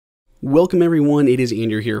Welcome everyone, it is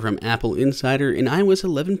Andrew here from AppleInsider, and iOS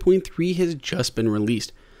 11.3 has just been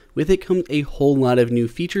released. With it comes a whole lot of new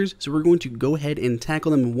features, so we're going to go ahead and tackle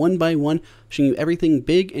them one by one, showing you everything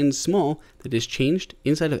big and small that has changed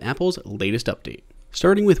inside of Apple's latest update.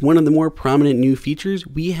 Starting with one of the more prominent new features,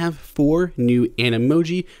 we have 4 new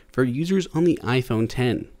Animoji for users on the iPhone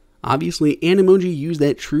X. Obviously, Animoji use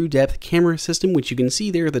that true depth camera system, which you can see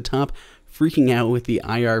there at the top, freaking out with the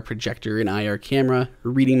IR projector and IR camera,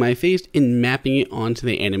 reading my face and mapping it onto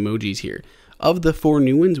the Animojis here. Of the 4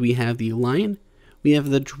 new ones, we have the lion, we have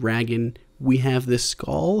the dragon, we have the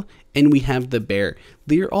skull, and we have the bear.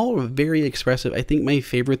 They're all very expressive. I think my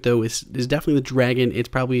favorite though is definitely the dragon. It's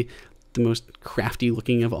probably the most crafty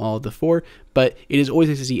looking of all of the 4, but it is always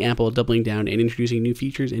nice to see Apple doubling down and introducing new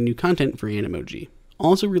features and new content for Animoji.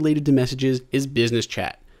 Also related to messages is business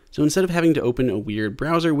chat. So instead of having to open a weird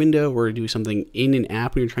browser window or do something in an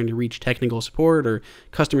app when you're trying to reach technical support or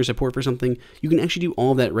customer support for something, you can actually do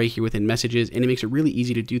all of that right here within Messages, and it makes it really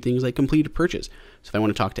easy to do things like complete a purchase. So if I want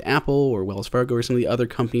to talk to Apple or Wells Fargo or some of the other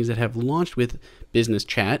companies that have launched with business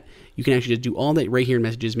chat, you can actually just do all that right here in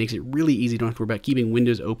Messages. It makes it really easy. You don't have to worry about keeping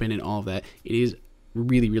windows open and all of that. It is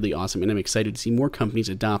really, really awesome, and I'm excited to see more companies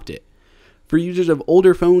adopt it. For users of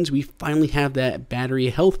older phones, we finally have that battery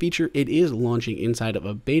health feature. It is launching inside of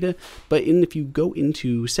a beta, but if you go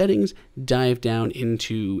into settings, dive down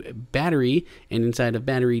into battery, and inside of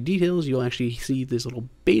battery details, you'll actually see this little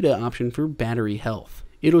beta option for battery health.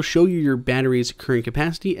 It'll show you your battery's current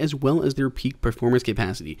capacity as well as their peak performance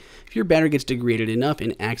capacity. If your battery gets degraded enough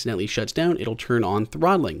and accidentally shuts down, it'll turn on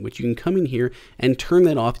throttling, which you can come in here and turn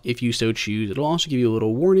that off if you so choose. It'll also give you a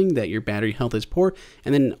little warning that your battery health is poor,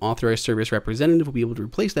 and then an authorized service representative will be able to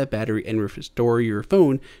replace that battery and restore your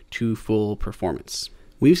phone to full performance.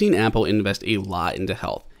 We've seen Apple invest a lot into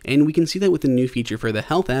health, and we can see that with the new feature for the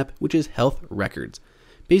Health app, which is Health Records.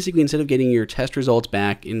 Basically, instead of getting your test results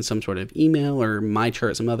back in some sort of email or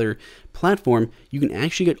MyChart, some other platform, you can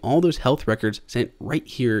actually get all those health records sent right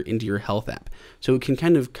here into your Health app. So it can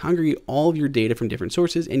kind of congregate all of your data from different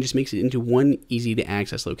sources and just makes it into one easy to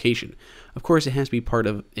access location. Of course, it has to be part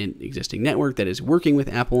of an existing network that is working with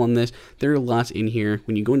Apple on this. There are lots in here.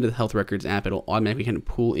 When you go into the Health Records app, it'll automatically kind of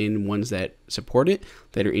pull in ones that support it,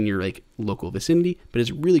 that are in your local vicinity, but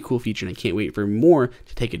it's a really cool feature and I can't wait for more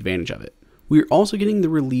to take advantage of it. We're also getting the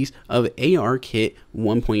release of ARKit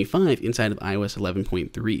 1.5 inside of iOS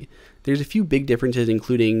 11.3. There's a few big differences,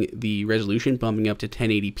 including the resolution bumping up to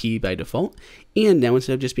 1080p by default, and now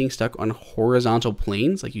instead of just being stuck on horizontal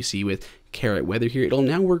planes like you see with Carrot Weather here, it'll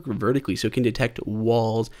now work vertically, so it can detect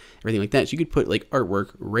walls, everything like that. So you could put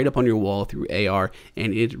artwork right up on your wall through AR,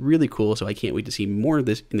 and it's really cool, so I can't wait to see more of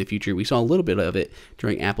this in the future. We saw a little bit of it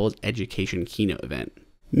during Apple's Education Keynote event.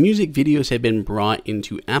 Music videos have been brought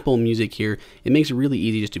into Apple Music here. It makes it really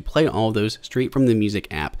easy just to play all of those straight from the Music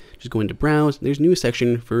app. Just go into Browse, there's a new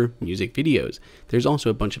section for music videos. There's also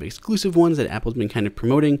a bunch of exclusive ones that Apple's been kind of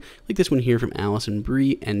promoting, like this one here from Alison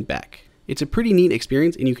Brie and Beck. It's a pretty neat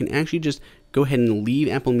experience, and you can actually just go ahead and leave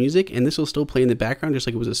Apple Music, and this will still play in the background just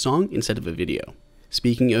like it was a song instead of a video.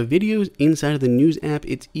 Speaking of videos, inside of the News app,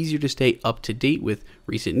 it's easier to stay up to date with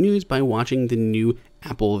recent news by watching the new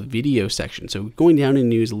Apple Video section. So going down in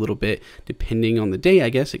news a little bit, depending on the day, I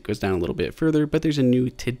guess it goes down a little bit further, but there's a new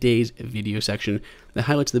Today's Video section that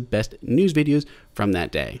highlights the best news videos from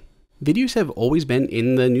that day. Videos have always been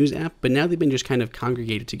in the News app, but now they've been just kind of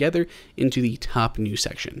congregated together into the top news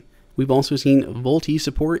section. We've also seen VoLTE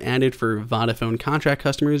support added for Vodafone contract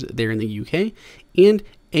customers there in the UK, and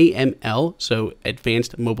AML, so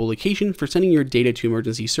Advanced Mobile Location, for sending your data to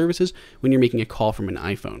emergency services when you're making a call from an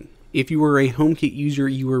iPhone. If you were a HomeKit user,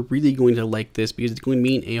 you are really going to like this because it's going to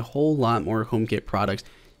mean a whole lot more HomeKit products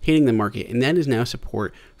hitting the market, and that is now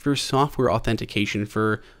support for software authentication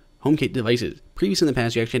for HomeKit devices. Previously in the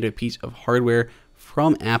past, you actually had a piece of hardware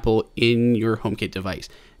from Apple in your HomeKit device.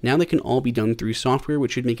 Now they can all be done through software,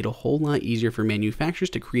 which should make it a whole lot easier for manufacturers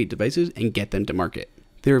to create devices and get them to market.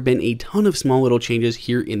 There have been a ton of small little changes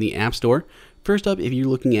here in the App Store. First up, if you're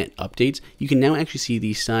looking at updates, you can now actually see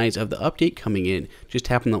the size of the update coming in. Just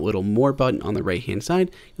tap on that little More button on the right-hand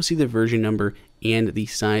side, you'll see the version number and the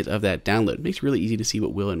size of that download. It makes it really easy to see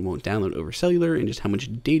what will and won't download over cellular and just how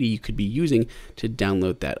much data you could be using to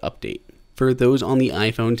download that update. For those on the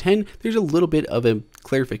iPhone X, there's a little bit of a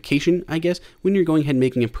clarification, I guess, when you're going ahead and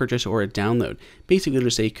making a purchase or a download. Basically, it'll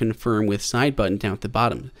say confirm with side button down at the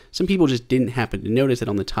bottom. Some people just didn't happen to notice that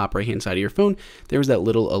on the top right-hand side of your phone, there was that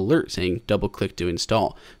little alert saying double click to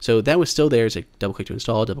install. So that was still there. It's like double click to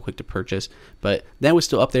install, double click to purchase, but that was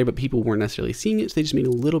still up there, but people weren't necessarily seeing it, so they just made it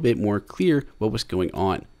a little bit more clear what was going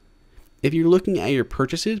on. If you're looking at your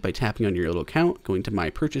purchases by tapping on your little account, going to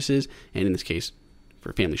My Purchases, and in this case,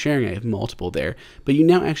 for family sharing, I have multiple there, but you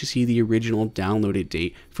now actually see the original downloaded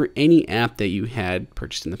date for any app that you had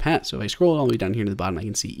purchased in the past. So if I scroll all the way down here to the bottom, I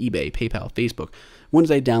can see eBay, PayPal, Facebook,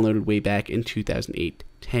 ones I downloaded way back in 2008,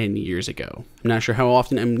 10 years ago. I'm not sure how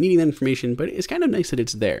often I'm needing that information, but it's kind of nice that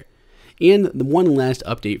it's there. And the one last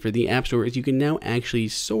update for the App Store is you can now actually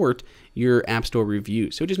sort your App Store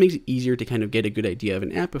reviews. So it just makes it easier to kind of get a good idea of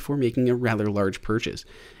an app before making a rather large purchase.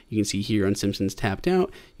 You can see here on Simpsons Tapped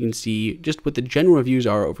Out, you can see just what the general reviews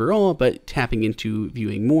are overall, but tapping into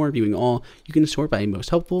viewing more, viewing all, you can sort by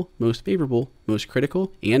most helpful, most favorable, most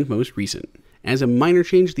critical, and most recent. As a minor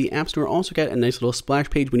change, the App Store also got a nice little splash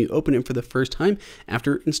page when you open it for the first time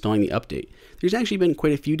after installing the update. There's actually been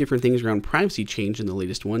quite a few different things around privacy change in the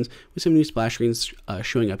latest ones, with some new splash screens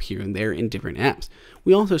showing up here and there in different apps.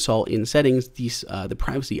 We also saw in settings, the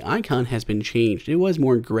privacy icon has been changed. It was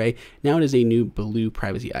more gray, now it is a new blue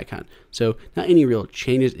privacy icon. So not any real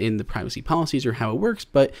changes in the privacy policies or how it works,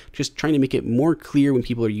 but just trying to make it more clear when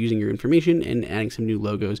people are using your information and adding some new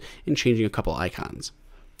logos and changing a couple icons.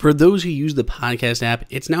 For those who use the podcast app,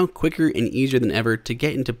 it's now quicker and easier than ever to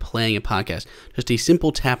get into playing a podcast. Just a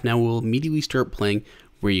simple tap now will immediately start playing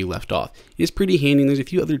where you left off. It is pretty handy, and there's a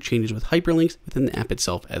few other changes with hyperlinks within the app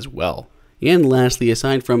itself as well. And lastly,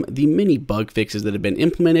 aside from the many bug fixes that have been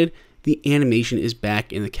implemented, the animation is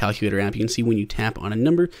back in the calculator app. You can see when you tap on a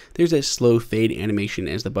number, there's a slow fade animation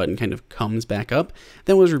as the button kind of comes back up.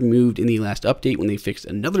 That was removed in the last update when they fixed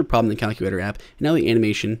another problem in the calculator app, and now the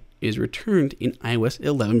animation is returned in iOS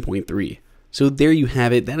 11.3. So there you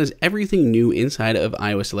have it. That is everything new inside of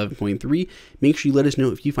iOS 11.3. Make sure you let us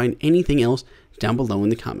know if you find anything else down below in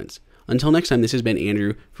the comments. Until next time, this has been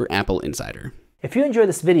Andrew for Apple Insider. If you enjoyed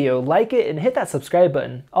this video, like it and hit that subscribe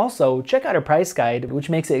button. Also, check out our price guide, which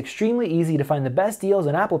makes it extremely easy to find the best deals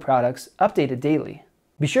on Apple products updated daily.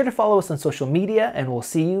 Be sure to follow us on social media, and we'll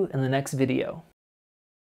see you in the next video.